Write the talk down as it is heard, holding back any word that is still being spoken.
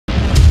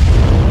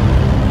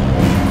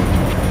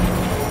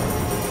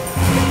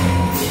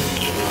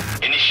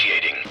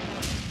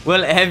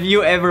Well, have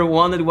you ever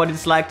wondered what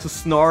it's like to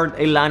snort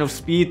a line of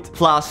speed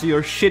plus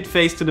your shit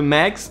face to the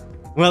max?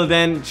 Well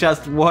then,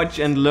 just watch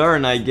and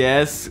learn, I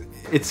guess.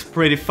 It's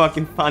pretty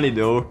fucking funny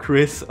though.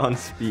 Chris on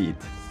speed.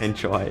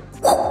 Enjoy.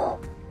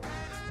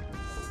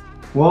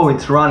 Whoa,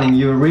 it's running.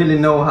 You really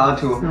know how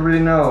to. You really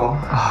know.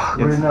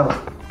 You really know.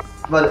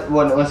 But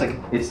one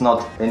second. It's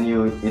not a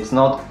new. It's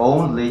not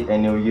only a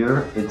new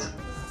year. It's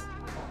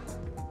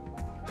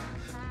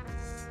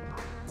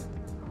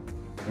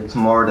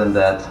more than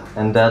that,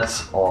 and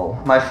that's all.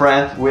 My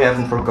friend, we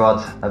haven't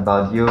forgot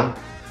about you.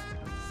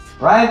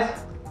 Right?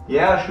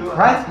 Yeah, sure.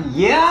 Right?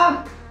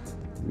 Yeah?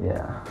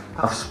 Yeah.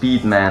 Of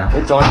speed, man.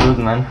 It's all good,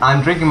 man.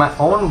 I'm drinking my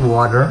own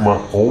water.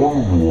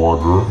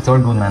 It's all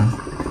good, man.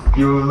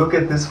 You will look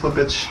at this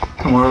footage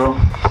tomorrow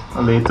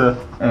or later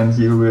and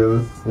you will...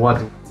 What?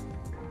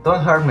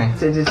 Don't hurt me.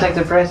 It's like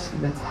the press.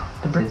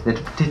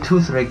 The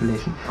tooth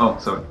regulation. Oh,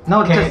 sorry.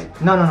 No, Okay.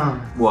 just... No.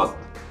 What?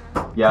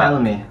 Yeah. Tell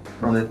me.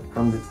 From the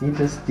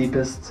deepest,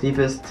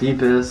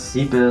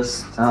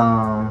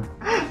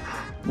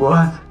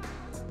 What?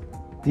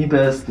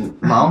 deepest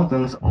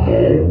mountains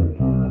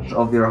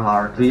of your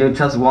heart. Do you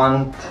just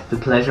want the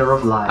pleasure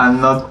of life? I'm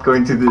not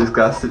going to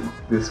discuss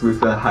this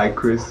with a high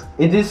Chris.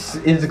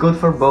 It's good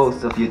for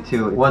both of you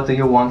too. What do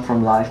you want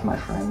from life, my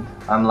friend?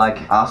 I'm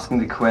like asking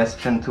the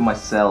question to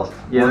myself.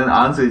 Yeah, then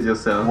answer it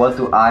yourself. What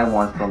do I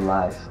want from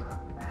life?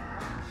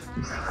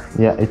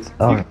 Yeah, it's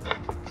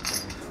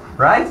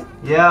right?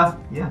 Yeah.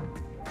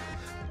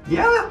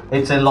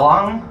 It's a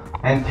long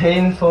and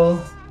painful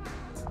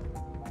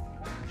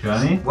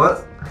journey.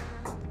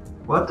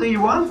 What do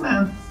you want,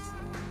 man?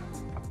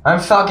 I'm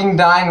fucking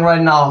dying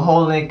right now,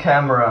 holding a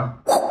camera.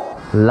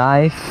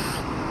 Life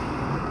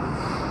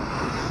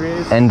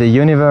and the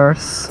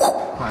universe.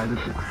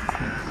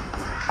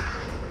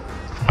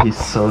 He's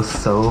so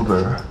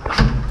sober.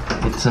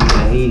 It's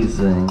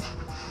amazing.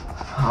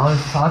 How the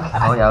fuck?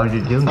 How are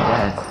you doing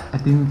that? I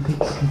didn't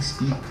take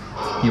speed.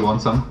 You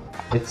want some?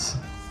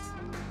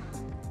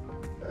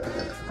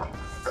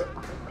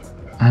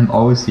 I'm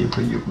always here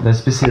for you.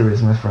 Let's be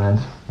serious, my friend.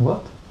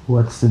 What?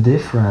 What's the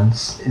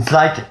difference? It's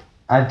like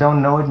I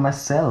don't know it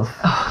myself.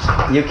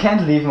 You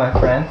can't leave, my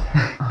friend.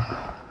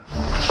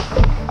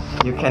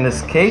 You can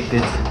escape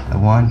it. I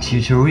want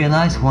you to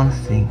realize one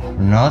thing. You're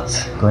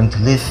not going to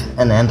live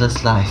an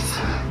endless life.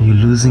 You're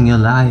losing your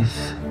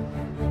life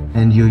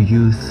and your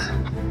youth.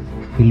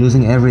 You're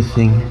losing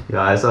everything.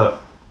 Your eyes are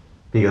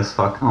big as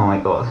fuck. Oh my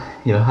god.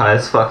 You're high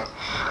as fuck.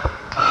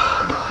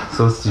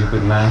 So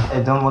stupid, man.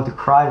 I don't want to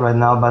cry right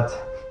now, but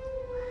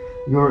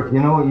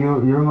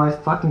you're my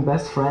fucking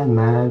best friend,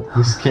 man.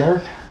 You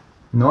scared?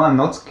 No, I'm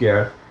not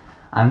scared.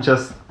 I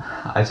just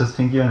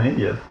think you're an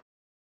idiot.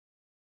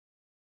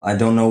 I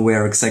don't know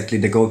where exactly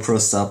the GoPro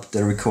stopped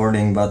the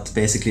recording, but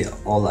basically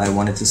all I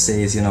wanted to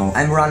say is,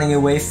 I'm running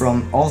away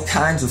from all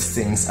kinds of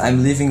things.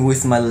 I'm living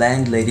with my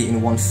landlady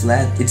in one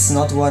flat. It's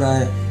not what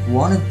I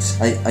wanted.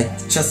 I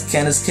just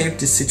can't escape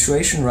this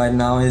situation right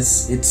now.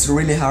 It's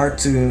really hard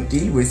to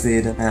deal with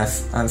it.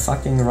 I'm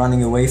fucking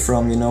running away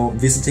from,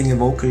 visiting a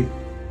vocal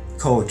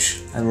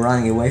coach. I'm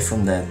running away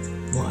from that.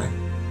 Why?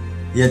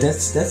 Yeah,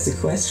 that's the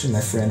question,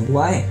 my friend.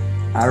 Why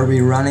are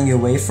we running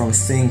away from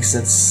things?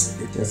 That's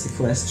the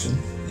question.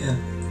 Yeah,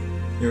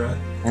 you're right.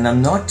 And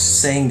I'm not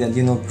saying that,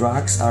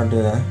 drugs are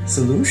the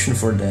solution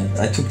for that.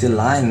 I took the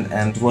line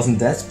and it wasn't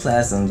that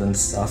pleasant and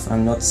stuff.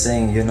 I'm not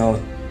saying,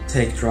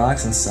 take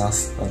drugs and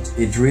stuff, but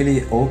it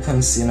really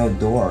opens,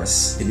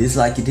 doors. It is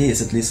like it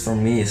is, at least for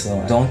me,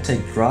 so don't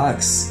take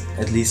drugs,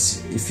 at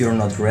least if you're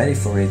not ready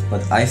for it.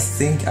 But I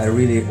think I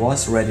really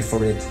was ready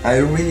for it. I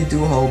really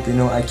do hope,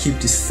 I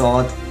keep this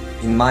thought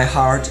in my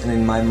heart and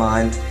in my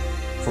mind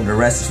for the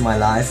rest of my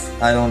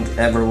life. I don't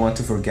ever want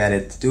to forget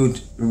it. Dude,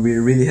 we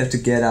really have to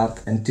get up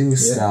and do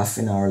stuff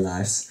in our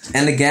lives.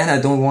 And again, I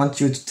don't want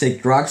you to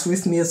take drugs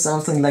with me or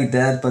something like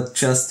that, but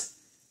just,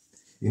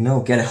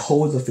 get a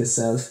hold of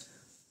yourself,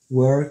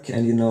 work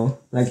and,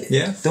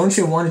 don't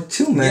you want it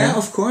too, man? Yeah,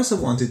 of course I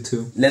want it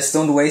too. Let's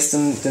don't waste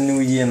the new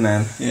year,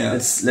 man. Yeah.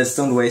 Let's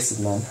don't waste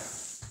it, man.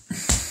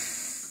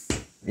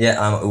 Yeah,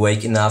 I'm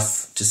awake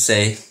enough to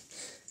say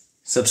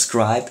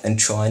subscribe and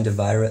join the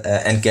viral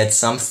and get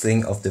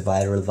something of the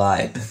viral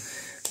vibe,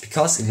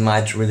 because it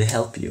might really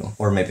help you,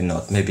 or maybe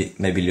not.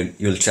 Maybe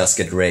you'll just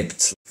get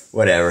raped.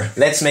 Whatever.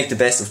 Let's make the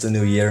best of the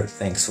new year.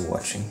 Thanks for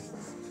watching.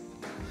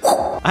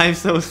 I'm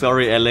so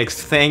sorry,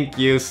 Alex. Thank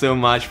you so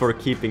much for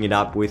keeping it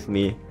up with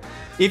me.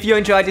 If you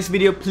enjoyed this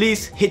video,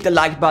 please hit the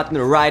like button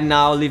right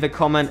now, leave a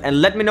comment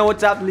and let me know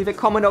what's up. Leave a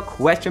comment or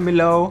question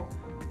below.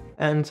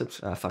 And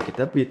fuck it,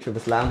 that blir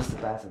 20 lammeste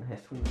bären,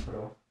 helt 100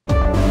 pro.